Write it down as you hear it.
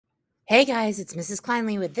Hey guys, it's Mrs.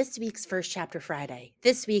 Kleinley with this week's First Chapter Friday.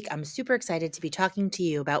 This week, I'm super excited to be talking to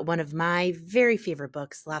you about one of my very favorite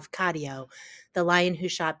books, Lafcadio, The Lion Who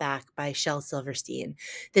Shot Back by Shel Silverstein.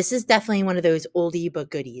 This is definitely one of those oldie but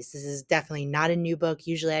goodies. This is definitely not a new book.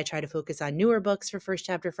 Usually I try to focus on newer books for First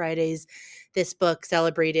Chapter Fridays. This book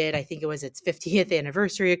celebrated, I think it was its 50th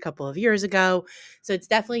anniversary a couple of years ago. So it's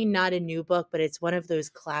definitely not a new book, but it's one of those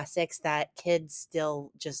classics that kids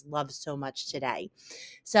still just love so much today.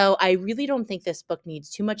 So I really don't think this book needs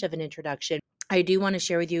too much of an introduction. I do want to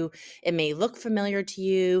share with you, it may look familiar to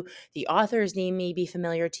you. The author's name may be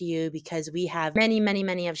familiar to you because we have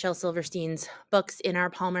many of Shel Silverstein's books in our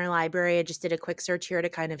Palmer library. I just did a quick search here to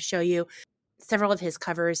kind of show you. Several of his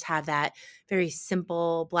covers have that very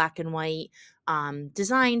simple black and white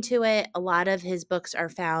design to it. A lot of his books are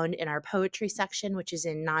found in our poetry section, which is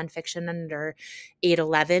in nonfiction under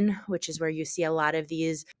 811, which is where you see a lot of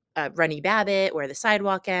these Runny Babbitt, Where the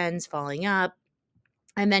Sidewalk Ends, Falling Up.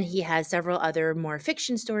 And then he has several other more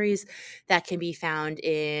fiction stories that can be found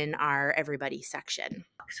in our Everybody section.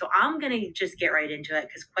 So I'm going to just get right into it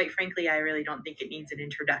because, quite frankly, I really don't think it needs an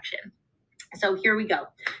introduction. So here we go.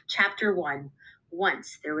 Chapter 1.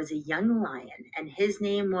 Once there was a young lion, and his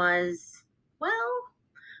name was, well,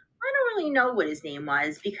 I don't really know what his name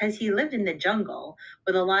was because he lived in the jungle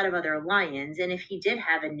with a lot of other lions. And if he did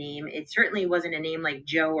have a name, it certainly wasn't a name like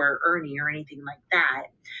Joe or Ernie or anything like that.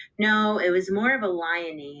 No, it was more of a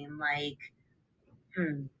lion name like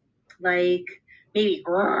maybe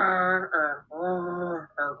grrr or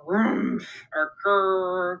rumph or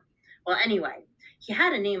grrr. Well, anyway, he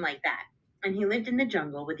had a name like that. And he lived in the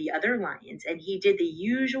jungle with the other lions, and he did the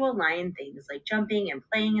usual lion things like jumping and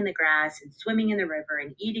playing in the grass and swimming in the river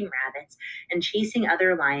and eating rabbits and chasing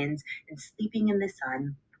other lions and sleeping in the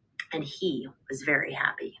sun. And he was very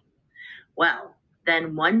happy. Well,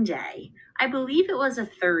 then one day, I believe it was a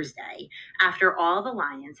Thursday, after all the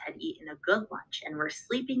lions had eaten a good lunch and were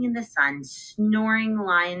sleeping in the sun, snoring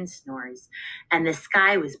lion snores, and the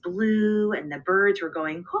sky was blue and the birds were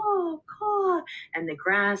going caw, caw, and the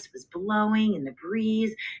grass was blowing in the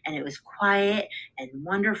breeze, and it was quiet and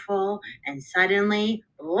wonderful, and suddenly,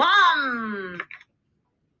 blum!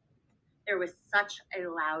 There was such a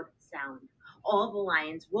loud sound. All the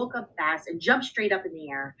lions woke up fast and jumped straight up in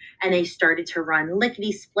the air, and they started to run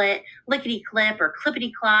lickety-split, lickety-clip, or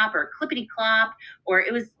clippity-clop, or clippity-clop, or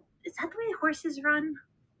is that the way horses run?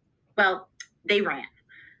 Well, they ran.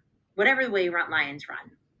 Whatever the way lions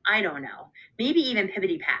run. I don't know. Maybe even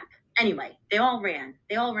pippity-pap. Anyway, they all ran.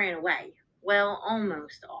 They all ran away. Well,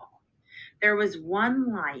 almost all. There was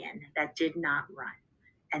one lion that did not run,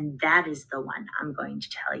 and that is the one I'm going to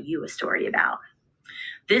tell you a story about.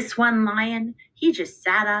 This one lion, he just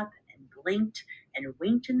sat up and blinked and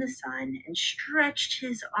winked in the sun and stretched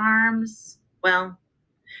his arms. Well,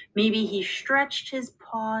 maybe he stretched his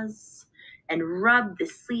paws and rubbed the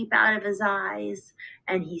sleep out of his eyes,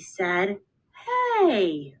 and he said,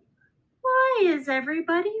 "Hey, why is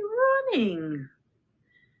everybody running?"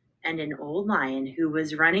 And an old lion who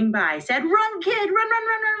was running by said, "Run, kid, run, run,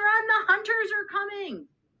 run, run, run, the hunters are coming."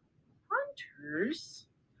 "Hunters?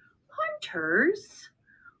 Hunters?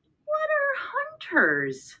 What are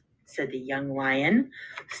hunters?" said the young lion,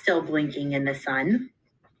 still blinking in the sun.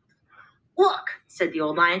 "Look," said the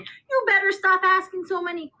old lion, "you better stop asking so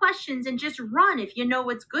many questions and just run if you know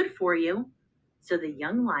what's good for you." So the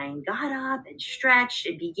young lion got up and stretched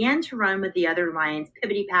and began to run with the other lions,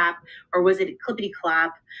 pippity-pap, or was it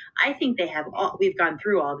clippity-clop? I think we've gone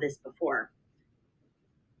through all of this before.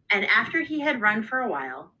 And after he had run for a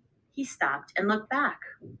while, he stopped and looked back.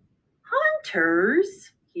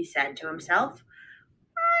 "Hunters?" he said to himself.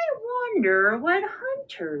 "I wonder what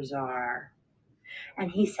hunters are." And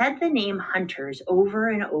he said the name hunters over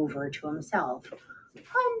and over to himself.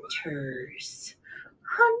 Hunters,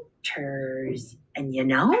 hunters. And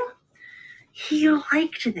he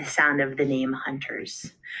liked the sound of the name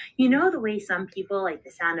hunters. You know the way some people like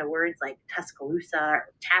the sound of words like Tuscaloosa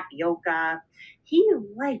or tapioca? He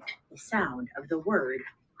liked the sound of the word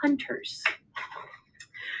hunters.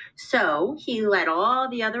 So he let all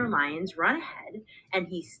the other lions run ahead, and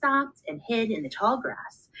he stopped and hid in the tall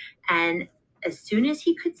grass. And as soon as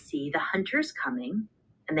he could see the hunters coming,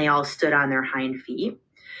 and they all stood on their hind feet,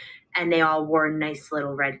 and they all wore nice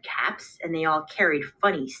little red caps, and they all carried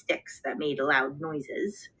funny sticks that made loud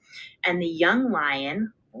noises, and the young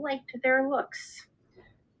lion liked their looks.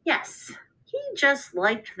 Yes, he just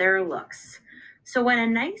liked their looks. So when a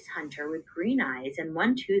nice hunter with green eyes and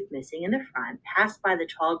one tooth missing in the front passed by the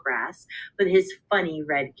tall grass with his funny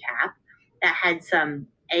red cap that had some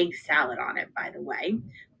egg salad on it, by the way,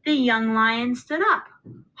 the young lion stood up.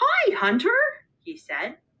 "Hi, hunter," he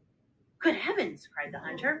said. Good heavens, cried the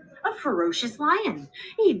hunter. A ferocious lion,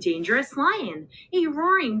 a dangerous lion, a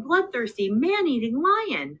roaring, bloodthirsty, man-eating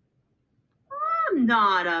lion. I'm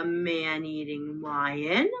not a man-eating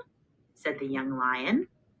lion, said the young lion.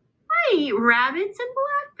 I eat rabbits and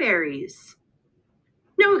blackberries.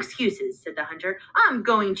 No excuses, said the hunter. I'm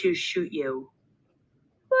going to shoot you.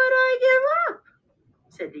 But I give up,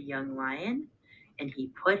 said the young lion, and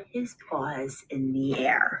he put his paws in the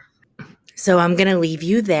air. So I'm going to leave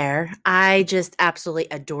you there. I just absolutely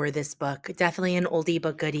adore this book. Definitely an oldie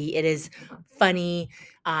but goodie. It is funny.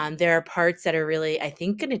 There are parts that are really, I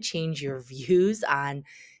think, going to change your views on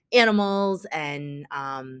animals and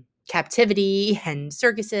captivity and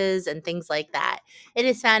circuses and things like that. It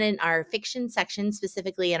is found in our fiction section,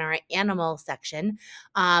 specifically in our animal section,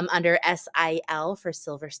 under SIL for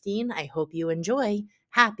Silverstein. I hope you enjoy.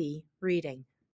 Happy reading.